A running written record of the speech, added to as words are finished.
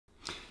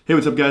Hey,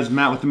 what's up guys?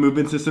 Matt with the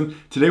Movement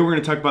System. Today we're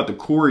going to talk about the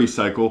Cori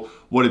cycle,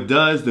 what it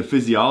does, the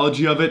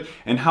physiology of it,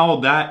 and how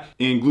that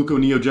in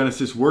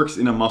gluconeogenesis works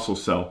in a muscle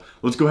cell.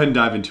 Let's go ahead and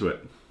dive into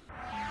it.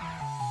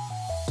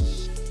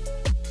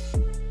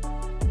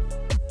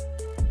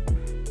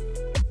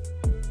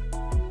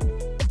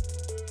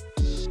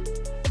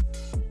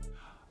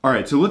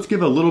 Alright, so let's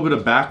give a little bit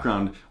of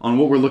background on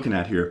what we're looking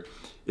at here.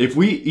 If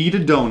we eat a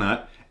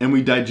donut, and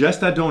we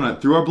digest that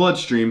donut through our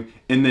bloodstream,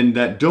 and then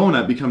that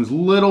donut becomes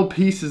little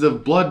pieces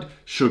of blood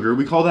sugar.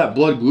 We call that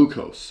blood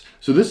glucose.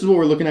 So this is what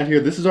we're looking at here.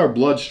 This is our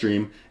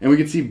bloodstream, and we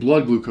can see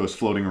blood glucose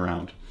floating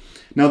around.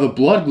 Now the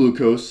blood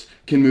glucose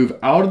can move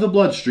out of the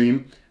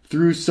bloodstream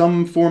through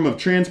some form of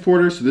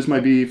transporter. So this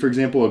might be, for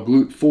example, a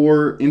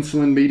GLUT4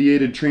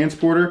 insulin-mediated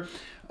transporter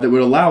that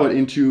would allow it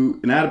into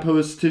an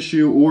adipose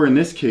tissue, or in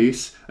this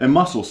case, a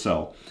muscle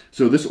cell.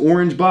 So this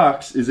orange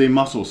box is a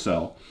muscle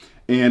cell.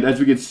 And as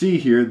we can see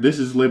here, this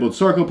is labeled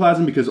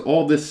sarcoplasm because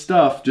all this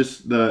stuff,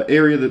 just the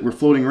area that we're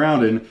floating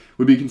around in,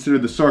 would be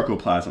considered the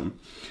sarcoplasm.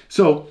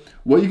 So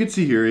what you can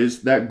see here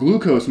is that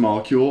glucose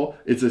molecule,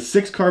 it's a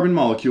 6-carbon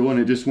molecule, and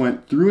it just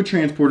went through a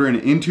transporter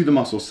and into the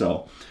muscle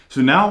cell.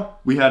 So now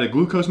we had a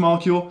glucose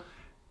molecule,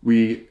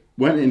 we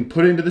went and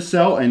put it into the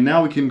cell, and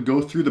now we can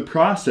go through the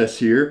process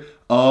here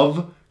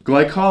of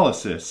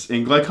glycolysis.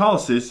 And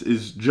glycolysis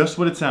is just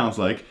what it sounds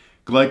like.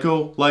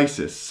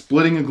 Glycolysis,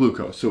 splitting a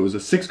glucose. So it was a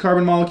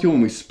 6-carbon molecule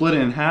and we split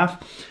it in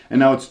half, and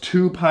now it's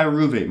 2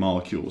 pyruvate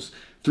molecules,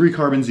 3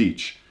 carbons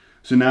each.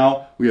 So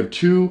now we have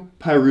 2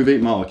 pyruvate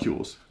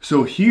molecules.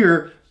 So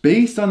here,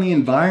 based on the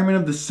environment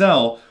of the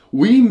cell,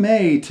 we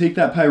may take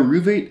that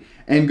pyruvate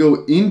and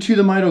go into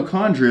the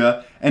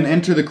mitochondria and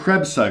enter the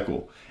Krebs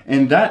cycle.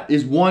 And that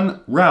is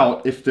one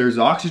route. If there's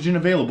oxygen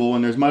available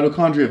and there's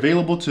mitochondria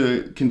available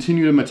to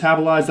continue to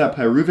metabolize that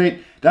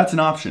pyruvate, that's an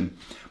option.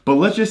 But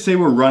let's just say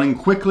we're running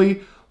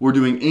quickly, we're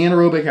doing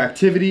anaerobic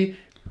activity,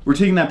 we're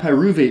taking that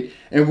pyruvate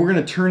and we're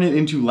going to turn it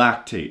into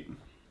lactate.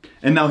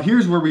 And now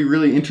here's where we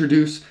really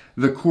introduce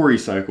the Cori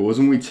cycle, is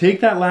when we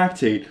take that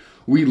lactate,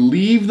 we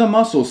leave the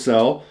muscle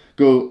cell,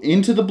 go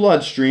into the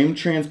bloodstream,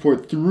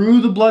 transport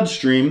through the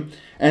bloodstream,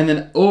 and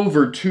then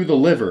over to the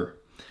liver.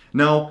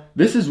 Now,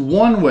 this is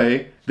one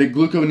way that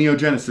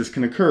gluconeogenesis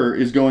can occur,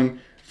 is going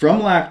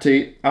from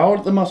lactate out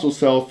of the muscle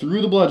cell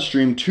through the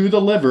bloodstream to the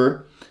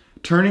liver,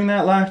 turning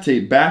that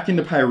lactate back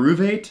into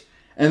pyruvate,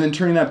 and then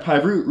turning that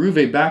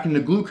pyruvate back into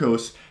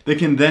glucose that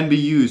can then be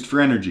used for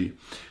energy.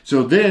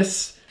 So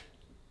this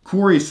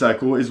Cori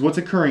cycle is what's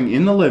occurring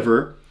in the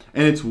liver,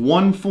 and it's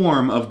one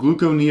form of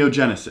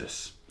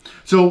gluconeogenesis.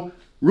 So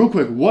real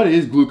quick, what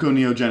is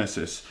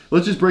gluconeogenesis?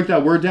 Let's just break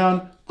that word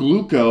down.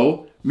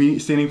 Gluco,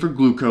 standing for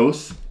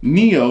glucose,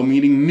 neo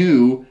meaning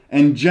new,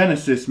 and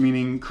genesis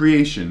meaning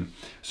creation.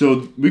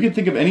 So we can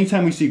think of any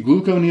time we see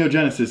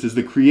gluconeogenesis as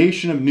the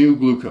creation of new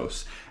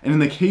glucose. And in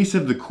the case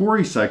of the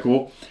Cori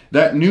cycle,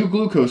 that new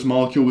glucose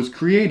molecule was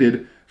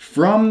created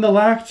from the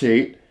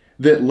lactate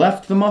that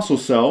left the muscle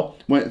cell,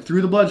 went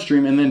through the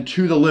bloodstream, and then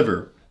to the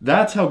liver.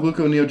 That's how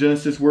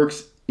gluconeogenesis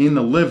works in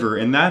the liver,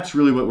 and that's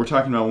really what we're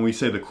talking about when we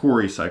say the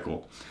Cori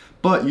cycle.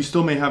 But you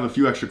still may have a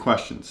few extra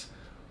questions.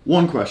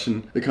 One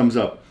question that comes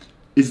up,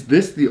 is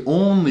this the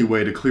only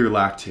way to clear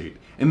lactate?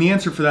 And the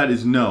answer for that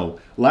is no.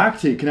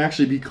 Lactate can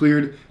actually be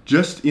cleared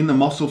just in the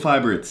muscle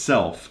fiber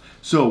itself.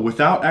 So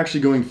without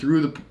actually going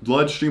through the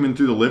bloodstream and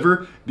through the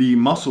liver, the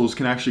muscles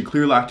can actually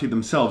clear lactate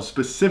themselves,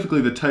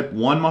 specifically the type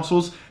 1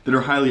 muscles that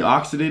are highly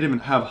oxidative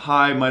and have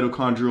high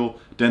mitochondrial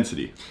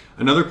density.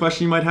 Another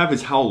question you might have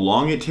is how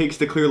long it takes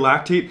to clear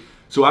lactate.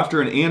 So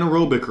after an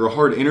anaerobic or a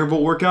hard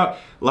interval workout,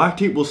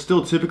 lactate will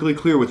still typically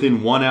clear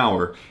within 1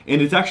 hour,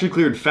 and it's actually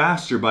cleared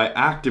faster by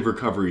active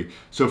recovery.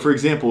 So for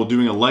example,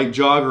 doing a light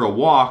jog or a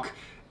walk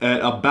at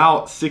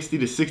about 60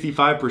 to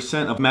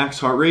 65% of max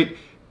heart rate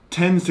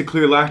tends to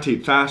clear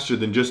lactate faster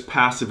than just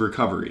passive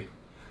recovery.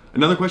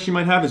 Another question you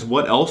might have is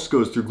what else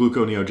goes through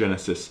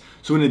gluconeogenesis?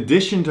 So in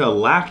addition to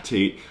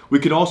lactate, we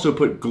could also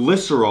put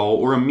glycerol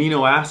or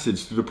amino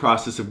acids through the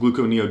process of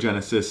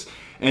gluconeogenesis,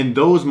 and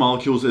those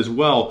molecules as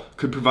well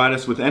could provide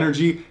us with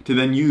energy to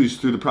then use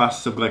through the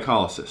process of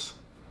glycolysis.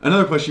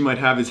 Another question you might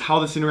have is how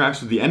this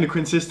interacts with the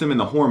endocrine system and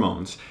the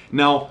hormones.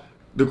 Now,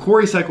 the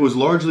Cori cycle is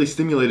largely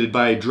stimulated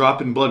by a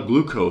drop in blood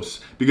glucose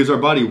because our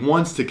body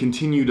wants to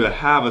continue to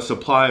have a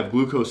supply of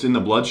glucose in the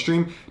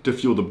bloodstream to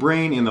fuel the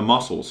brain and the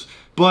muscles.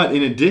 But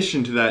in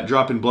addition to that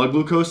drop in blood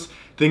glucose,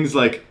 things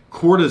like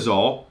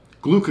cortisol,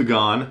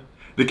 glucagon,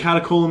 the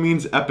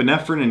catecholamines,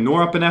 epinephrine and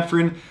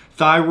norepinephrine,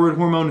 thyroid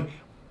hormone,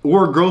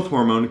 or growth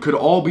hormone could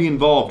all be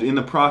involved in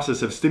the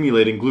process of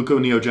stimulating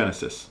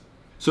gluconeogenesis.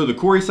 So the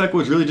Cori cycle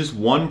is really just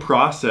one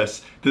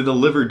process that the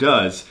liver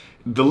does.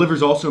 The liver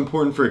is also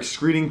important for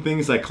excreting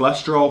things like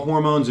cholesterol,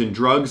 hormones, and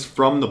drugs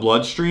from the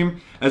bloodstream,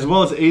 as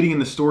well as aiding in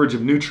the storage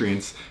of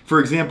nutrients.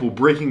 For example,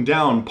 breaking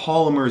down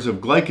polymers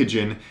of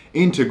glycogen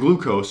into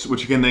glucose,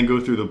 which can then go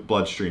through the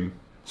bloodstream.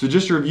 So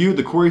just to review,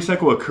 the Cori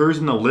cycle occurs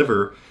in the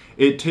liver.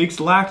 It takes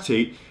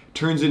lactate,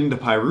 turns it into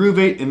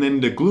pyruvate, and then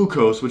into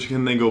glucose, which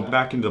can then go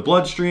back into the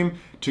bloodstream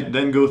to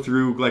then go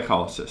through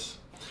glycolysis.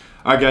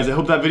 Alright guys, I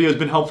hope that video has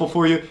been helpful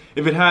for you.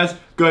 If it has,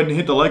 go ahead and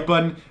hit the like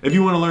button. If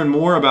you want to learn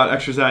more about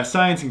exercise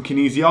science and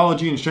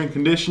kinesiology and strength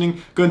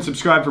conditioning, go ahead and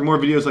subscribe for more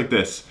videos like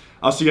this.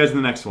 I'll see you guys in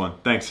the next one.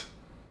 Thanks.